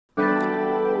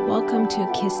Welcome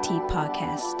to Kiss Teeth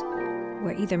Podcast,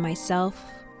 where either myself,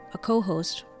 a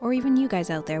co-host, or even you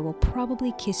guys out there will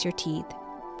probably kiss your teeth,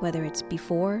 whether it's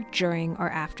before, during,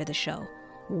 or after the show.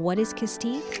 What is kiss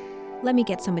teeth? Let me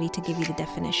get somebody to give you the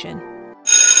definition.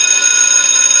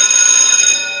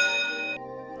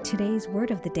 Today's word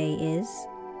of the day is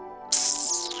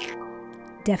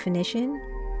definition,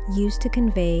 used to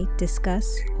convey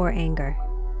disgust or anger.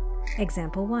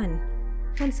 Example 1.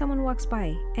 When someone walks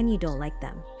by and you don't like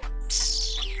them.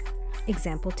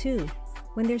 Example 2.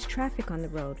 When there's traffic on the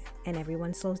road and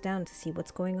everyone slows down to see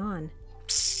what's going on.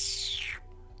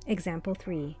 Example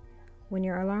 3. When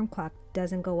your alarm clock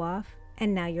doesn't go off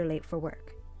and now you're late for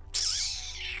work.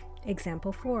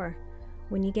 Example 4.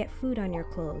 When you get food on your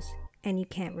clothes and you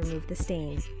can't remove the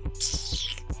stain.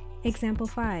 Example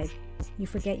 5. You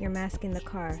forget your mask in the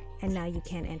car and now you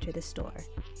can't enter the store.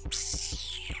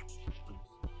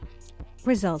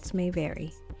 Results may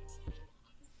vary.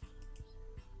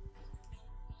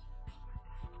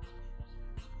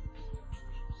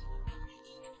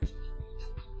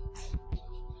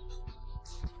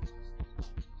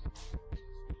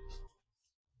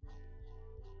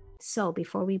 So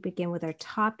before we begin with our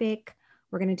topic,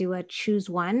 we're going to do a choose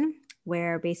one,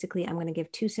 where basically I'm going to give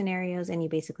two scenarios and you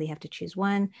basically have to choose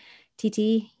one.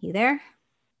 TT, you there?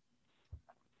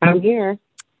 I'm here.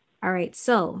 All right,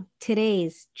 so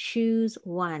today's choose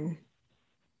one.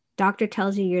 Doctor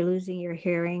tells you you're losing your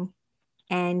hearing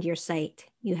and your sight.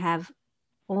 You have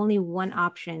only one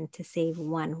option to save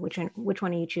one. Which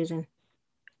one are you choosing?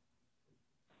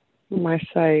 My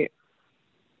sight.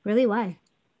 Really? Why?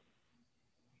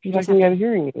 You I can get a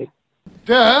hearing aid.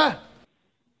 Duh!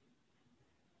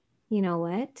 You know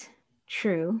what?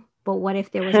 True. But what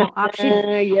if there was no option?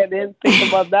 You didn't think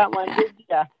about that one, did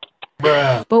ya?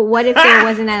 Bruh. But what if there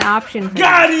wasn't an option for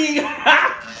Got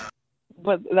that? him!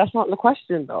 But that's not the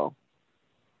question, though.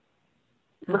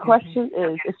 The question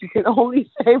is, if you can only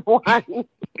save one,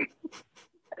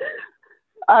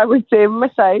 I would save my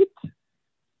sight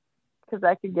because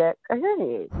I could get a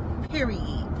hearing aid.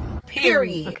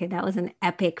 Period. Okay, that was an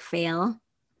epic fail.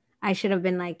 I should have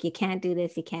been like, you can't do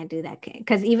this, you can't do that.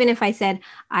 Because even if I said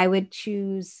I would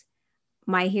choose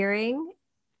my hearing,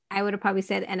 I would have probably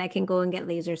said, and I can go and get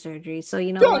laser surgery. So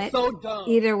you know what? So dumb.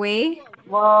 Either way.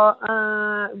 Well,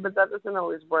 but that doesn't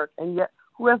always work. And yet,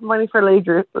 who has money for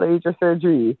laser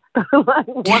surgery? Like,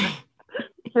 what?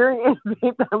 Hearing aids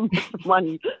ain't that much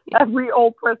money. Every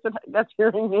old person gets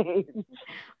hearing aids.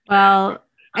 Well,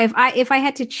 if I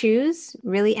had to choose,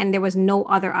 really, and there was no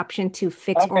other option to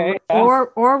fix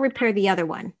or repair the other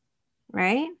one,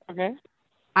 right? Okay.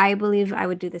 I believe I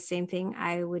would do the same thing.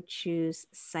 I would choose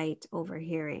sight over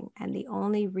hearing. And the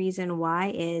only reason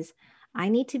why is I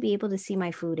need to be able to see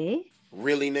my food, eh?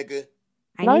 Really, nigga?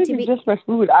 Not even just my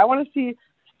food. I want to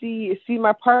see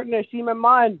my partner, see my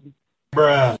mom.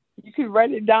 Bruh. You can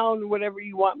write it down, whatever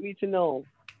you want me to know.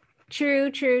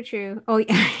 True. Oh,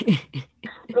 yeah.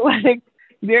 Like,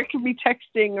 there can be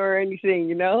texting or anything,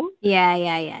 you know?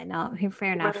 Yeah. No,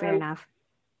 fair enough.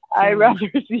 I'd rather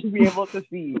be able to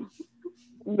see.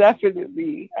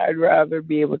 Definitely, I'd rather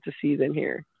be able to see than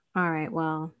hear. All right,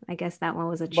 well, I guess that one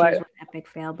was a one epic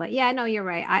fail. But yeah, no, you're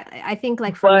right. I think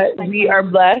like we are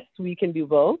blessed. We can do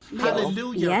both.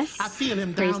 Hallelujah. Yes. I feel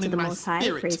him Praise down to in the my Most High.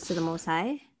 spirit. Praise to the Most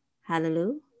High.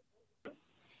 Hallelujah.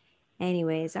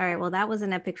 Anyways, all right. Well, that was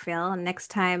an epic fail. And next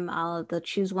time, the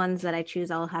choose ones that I choose,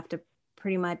 I'll have to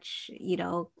pretty much,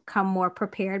 come more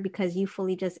prepared because you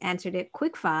fully just answered it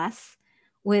quick, fast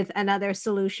with another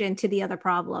solution to the other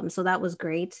problem. So that was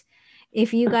great.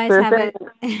 If you guys have it.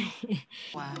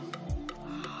 Wow.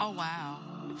 Oh, wow.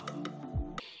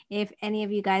 If any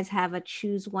of you guys have a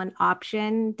choose one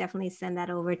option, definitely send that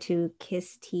over to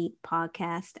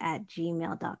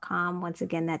kissteatpodcast@gmail.com. Once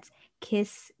again, that's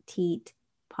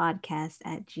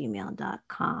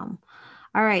kissteatpodcast@gmail.com.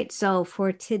 All right. So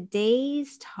for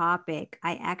today's topic,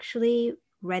 I actually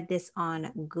read this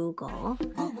on Google.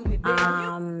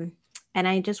 And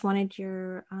I just wanted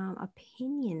your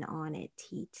opinion on it,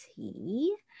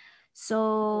 TT.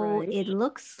 So It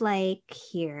looks like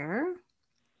here,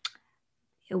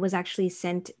 it was actually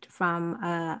sent from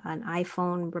an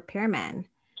iPhone repairman.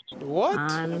 What?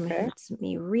 Let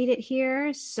me read it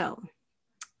here. So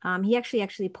he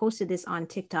actually posted this on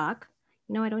TikTok.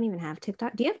 I don't even have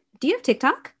TikTok. Do you have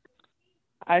TikTok?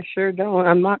 I sure don't.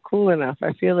 I'm not cool enough.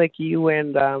 I feel like you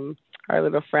and our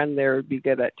little friend there would be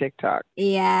good at TikTok.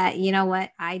 Yeah, you know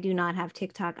what? I do not have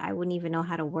TikTok. I wouldn't even know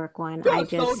how to work one. So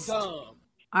dumb.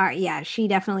 Yeah, she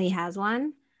definitely has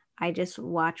one. I just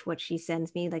watch what she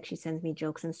sends me. Like she sends me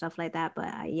jokes and stuff like that. But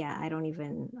I don't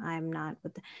even. I'm not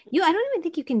with you. I don't even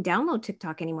think you can download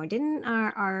TikTok anymore. Didn't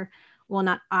our well,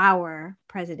 not our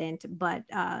president, but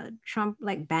Trump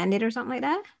like banned it or something like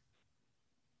that?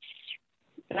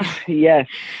 Yes,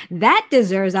 That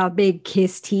deserves our big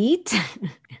kiss, teat.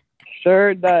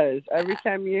 sure does. Every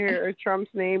time you hear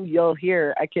Trump's name, you'll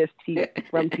hear a kiss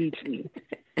from TT.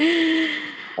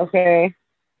 Okay.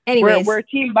 Anyways, We're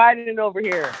Team Biden over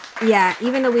here. yeah.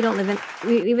 Even though we don't live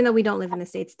in the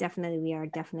States, definitely we are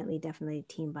definitely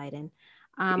Team Biden.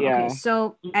 Yeah. Okay,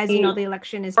 so as you know, the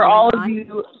election is For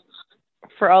going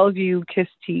all of you Kiss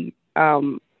T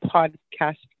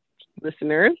podcast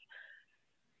listeners,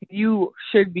 you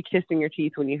should be kissing your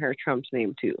teeth when you hear Trump's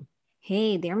name too.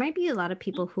 Hey, there might be a lot of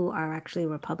people who are actually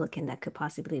Republican that could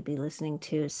possibly be listening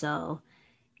too. So,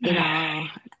 you know,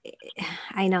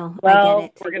 I know, Well, I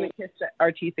get it. we're gonna kiss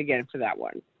our teeth again for that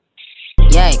one.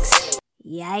 Yikes.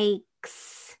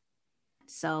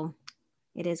 So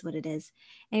it is what it is.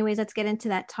 Anyways, let's get into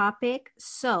that topic.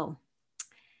 So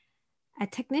a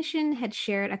technician had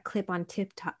shared a clip on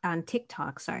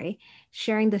TikTok,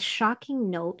 sharing the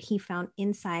shocking note he found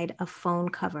inside a phone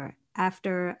cover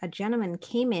after a gentleman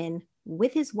came in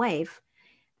with his wife,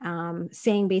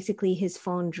 saying basically his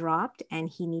phone dropped and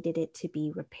he needed it to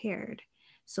be repaired.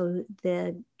 So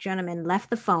the gentleman left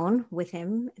the phone with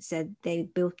him, said they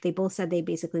both said they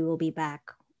basically will be back,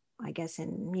 I guess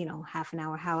in, half an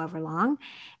hour, however long.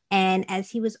 And as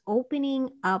he was opening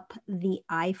up the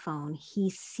iPhone, he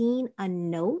seen a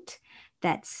note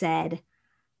that said,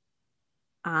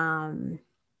 let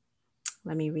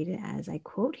me read it as I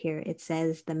quote here. It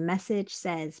says, the message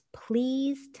says,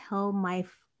 please tell my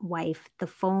wife the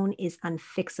phone is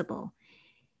unfixable.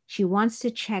 She wants to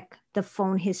check the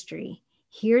phone history.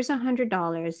 Here's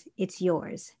 $100. It's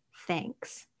yours.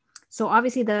 Thanks. So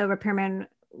obviously the repairman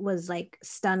was like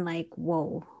stunned, like,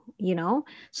 whoa,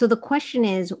 So the question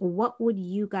is, what would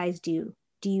you guys do?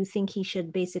 Do you think he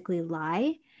should basically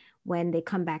lie when they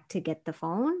come back to get the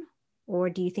phone? Or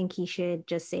do you think he should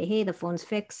just say, hey, the phone's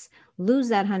fixed, lose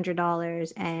that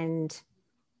 $100 and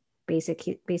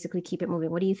basically keep it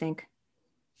moving? What do you think?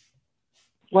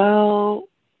 Well,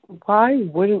 why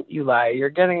wouldn't you lie? You're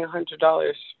getting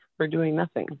 $100 for doing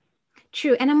nothing.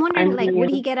 True. And I'm wondering, would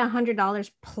he get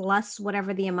 $100 plus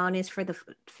whatever the amount is for the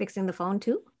fixing the phone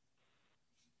too?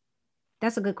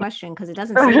 That's a good question because it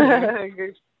doesn't say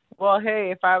here. Well,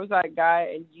 hey, if I was that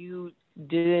guy and you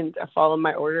didn't follow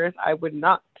my orders, I would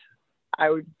not.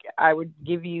 I would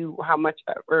give you how much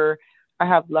ever I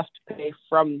have left to pay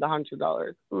from the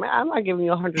 $100. I'm not giving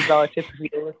you $100 tip if you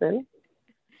don't listen.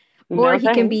 Or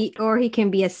he can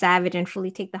be a savage and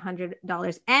fully take the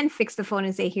 $100 and fix the phone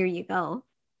and say, here you go.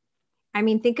 I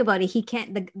mean, think about it. He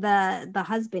can't, the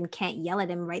husband can't yell at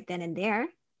him right then and there.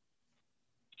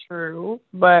 True.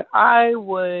 But I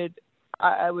would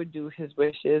do his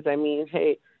wishes. I mean,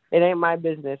 hey, it ain't my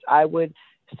business. I would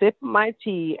sip my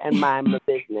tea and mind my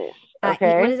business.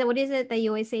 Okay. What is it that you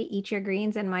always say? Eat your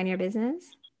greens and mind your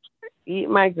business? Eat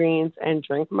my greens and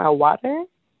drink my water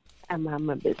and mind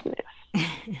my business.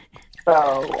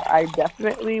 So I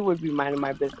definitely would be minding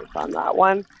my business on that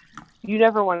one. You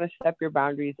never want to step your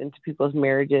boundaries into people's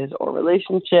marriages or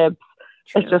relationships.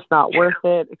 True. It's just not worth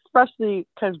it, especially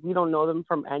because we don't know them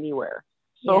from anywhere.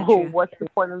 So what's the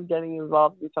point of getting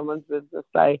involved in someone's business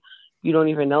that you don't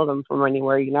even know them from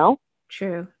anywhere,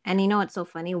 True. And you know what's so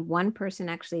funny? One person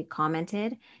actually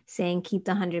commented saying, keep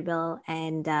the 100 bill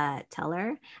and tell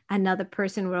her. Another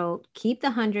person wrote, keep the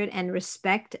 100 and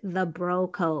respect the bro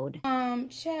code.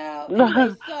 Child.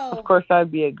 Anyway, Of course,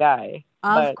 I'd be a guy.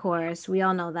 Of course. We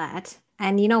all know that.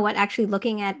 And you know what? Actually,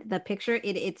 looking at the picture,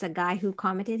 it's a guy who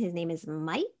commented. His name is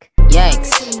Mike.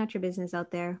 Yikes. Putting out your business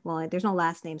out there. Well, there's no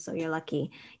last name, so you're lucky.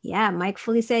 Yeah, Mike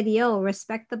fully said, yo,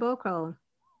 respect the bro code.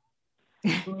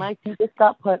 Mike, you just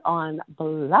got put on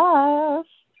blast.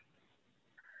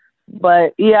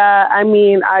 But yeah, I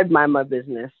mean, I'd mind my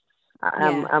business.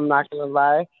 I'm not gonna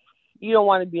lie. You don't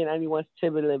want to be in anyone's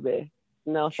tibby-libby.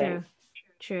 No thanks.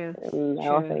 True.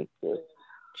 No thank you.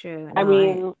 True. No, I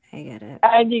mean, I get it.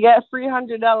 And you get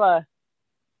 $300.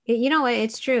 You know what?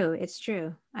 It's true. It's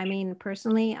true. I mean,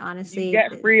 personally, honestly, you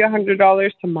get free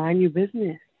 $100 to mind your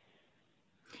business.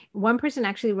 One person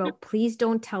actually wrote, please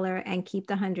don't tell her and keep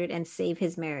the 100 and save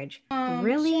his marriage.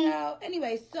 Really?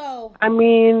 Anyway, so. I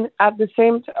mean, at the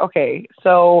same time, okay,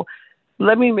 so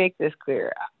let me make this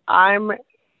clear. I'm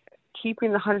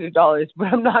keeping the $100, but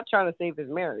I'm not trying to save his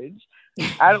marriage.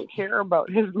 I don't care about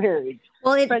his marriage.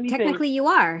 Well, technically you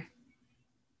are.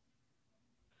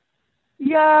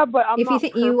 Yeah, but I'm if not you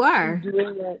think you are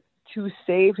doing it to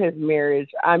save his marriage.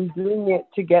 I'm doing it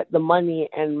to get the money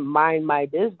and mind my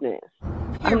business.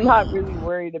 I'm not really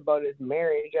worried about his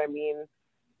marriage. I mean,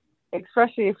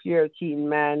 especially if you're a teen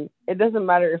man, it doesn't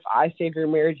matter if I save your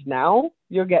marriage now,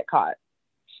 you'll get caught.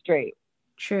 Straight.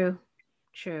 True.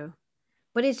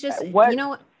 But it's just, What? you know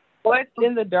what? What's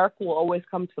in the dark will always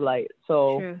come to light.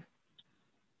 So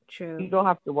True. you don't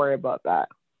have to worry about that.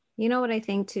 You know what I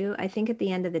think too? I think at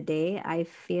the end of the day, I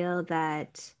feel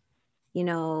that, you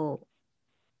know,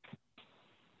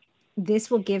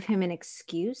 this will give him an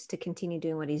excuse to continue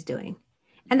doing what he's doing.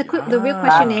 And the real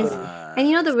question is, and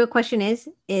you know, the real question is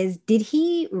did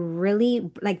he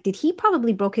really, like, did he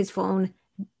probably broke his phone,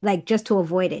 like, just to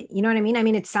avoid it? You know what I mean? I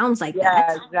mean, it sounds like that.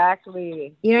 Yeah,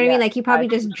 exactly. You know what I mean? Like, he probably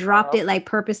just dropped it, like,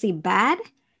 purposely bad.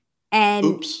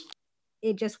 And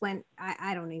it just went,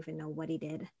 I don't even know what he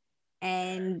did.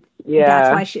 And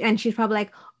that's why she's probably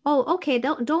like, oh, okay,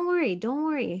 don't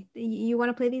worry. You want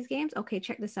to play these games? Okay,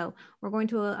 check this out. We're going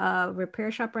to a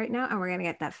repair shop right now, and we're gonna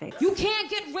get that fixed. You can't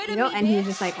get rid of me. And he was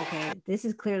just like, okay, this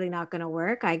is clearly not gonna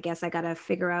work. I guess I gotta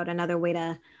figure out another way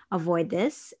to avoid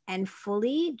this. And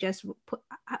fully just put.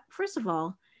 First of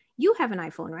all, you have an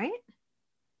iPhone, right?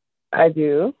 I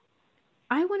do.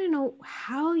 I want to know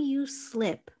how you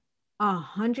slip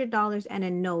 $100 and a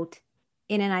note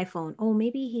in an iPhone. Oh,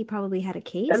 maybe he probably had a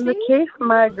case. And the case,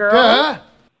 my girl.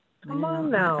 Come on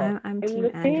now. I'm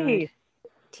Team Android.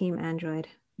 Team Android.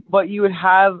 But you would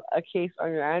have a case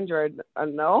on your Android,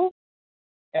 no?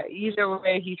 Either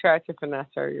way, he tried to finesse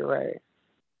her. You're right.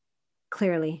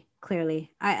 Clearly.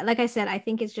 Like I said, I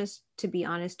think it's just, to be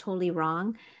honest, totally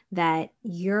wrong that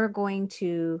you're going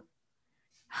to,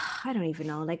 I don't even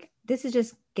know. Like, this is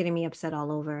just getting me upset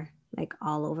all over,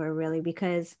 really,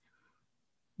 because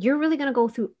you're really going to go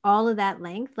through all of that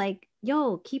length. Like,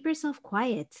 yo, keep yourself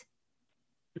quiet.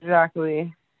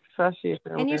 Exactly. Especially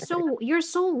if you're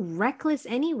so reckless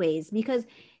anyways, because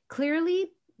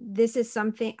clearly this is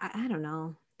something, I don't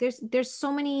know. There's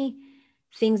so many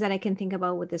things that I can think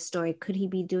about with this story. Could he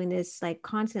be doing this, like,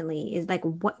 constantly? Is like,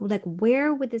 what, like,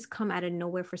 where would this come out of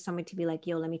nowhere for someone to be like,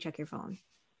 yo, let me check your phone?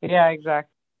 Yeah,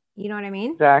 exactly. You know what I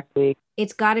mean? Exactly.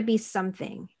 It's got to be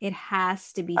something. It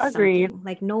has to be Agreed. something.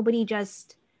 Like, nobody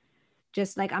just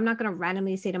like, I'm not gonna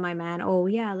randomly say to my man, oh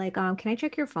yeah, like, can I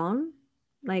check your phone?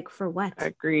 Like, for what?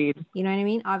 Agreed. You know what I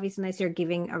mean? Obviously, unless you're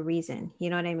giving a reason. You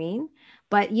know what I mean?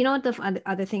 But you know what the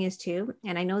other thing is too?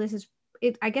 And I know this is,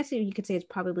 I guess you could say it's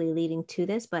probably leading to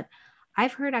this, but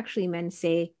I've heard actually men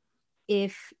say,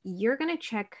 if you're going to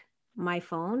check my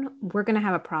phone, we're going to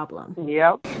have a problem.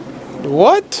 Yep.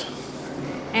 What?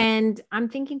 And I'm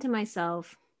thinking to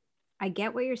myself, I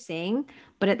get what you're saying,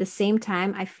 but at the same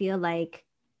time, I feel like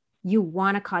you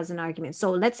want to cause an argument. So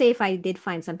let's say if I did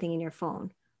find something in your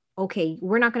phone, okay,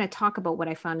 we're not going to talk about what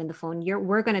I found in the phone.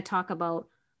 We're going to talk about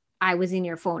I was in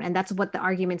your phone, and that's what the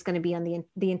argument's going to be on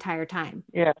the entire time.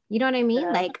 Yeah. You know what I mean?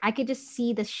 Yeah. Like, I could just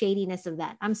see the shadiness of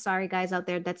that. I'm sorry, guys out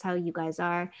there. That's how you guys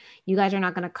are. You guys are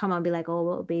not going to come and be like, oh,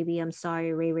 well, baby, I'm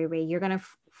sorry, Ray. You're going to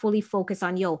fully focus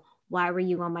on, yo, why were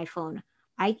you on my phone?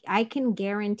 I can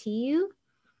guarantee you,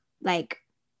 like,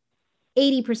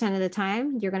 80% of the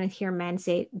time, you're going to hear men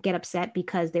get upset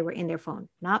because they were in their phone,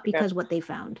 not because what they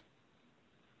found.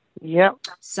 Yep.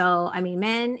 So, I mean,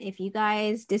 men, if you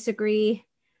guys disagree,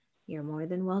 you're more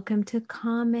than welcome to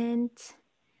comment,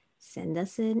 send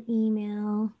us an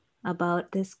email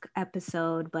about this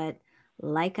episode. But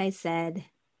like I said,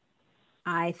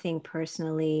 I think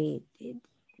personally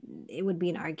it would be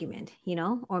an argument, you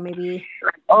know, or maybe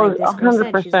like this girl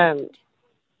said, 100%.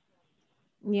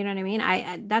 You know what I mean?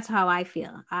 I that's how I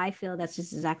feel. I feel that's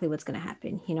just exactly what's going to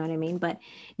happen. You know what I mean? But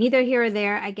neither here or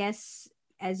there. I guess,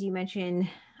 as you mentioned,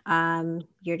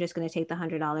 you're just going to take the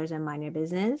 $100 and mind your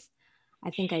business. I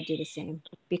think I'd do the same,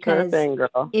 because thing,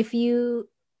 girl.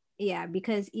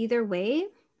 Because either way,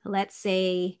 let's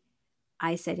say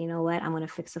I said, you know what, I'm going to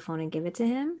fix the phone and give it to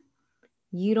him.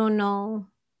 You don't know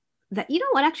that, you know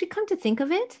what, actually, come to think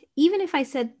of it, even if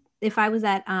I was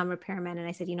that repairman and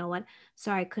I said, you know what,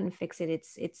 sorry, I couldn't fix it.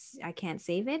 It's I can't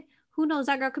save it. Who knows?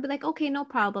 That girl could be like, okay, no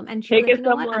problem. And she'll be like, you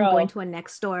know what? I'm going to a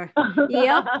next store.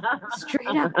 Yep.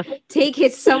 Straight up. Take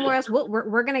it somewhere else.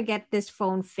 We're going to get this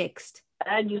phone fixed.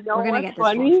 And you know we're what's get this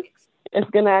funny? It's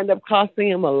going to end up costing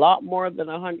him a lot more than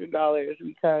 $100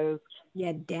 because...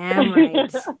 Yeah, damn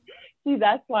right. See,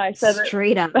 that's why I said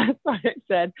straight up. That's why I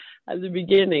said at the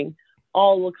beginning,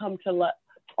 all will come to light.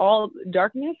 All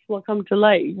darkness will come to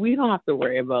light. We don't have to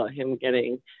worry about him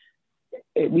getting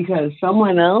it, because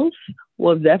someone else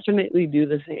will definitely do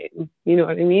the same. You know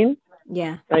what I mean?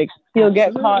 Yeah. Like, he'll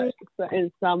get caught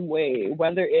in some way,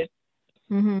 whether it's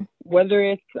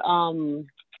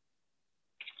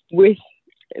with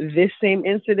this same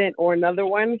incident or another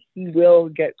one, he will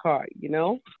get caught, you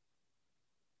know?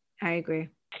 I agree.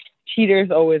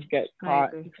 Cheaters always get I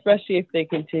caught, agree. especially if they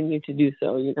continue to do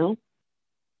so, you know?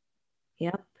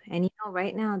 Yep. And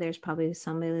right now there's probably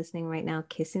somebody listening right now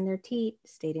kissing their teeth,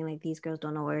 stating like these girls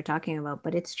don't know what we're talking about.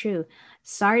 But it's true.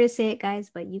 Sorry to say it, guys,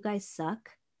 but you guys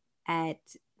suck at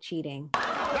cheating.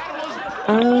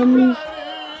 I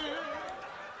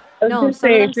was No, gonna some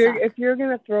say of them if you're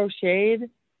gonna throw shade,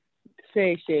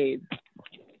 say shade.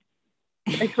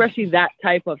 Especially that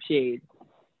type of shade.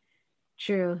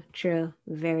 True.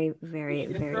 Very, very,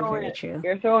 very true.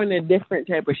 You're throwing a different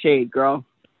type of shade, girl.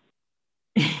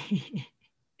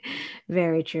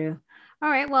 Very true. All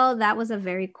right. Well, that was a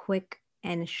very quick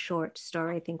and short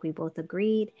story. I think we both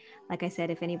agreed. Like I said,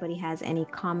 if anybody has any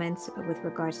comments with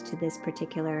regards to this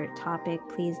particular topic,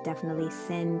 please definitely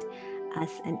send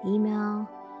us an email,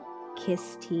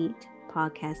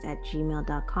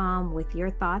 kissteatpodcast@gmail.com with your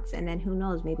thoughts. And then who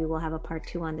knows, maybe we'll have a part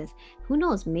 2 on this. Who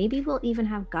knows, maybe we'll even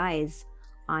have guys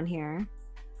on here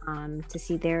to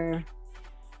see their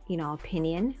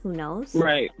opinion. Who knows?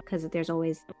 Right. Because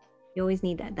you always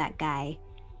need that guy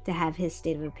to have his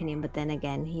state of opinion, but then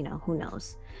again, who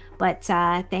knows. But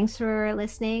thanks for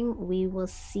listening. We will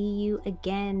see you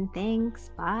again.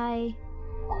 Thanks. Bye.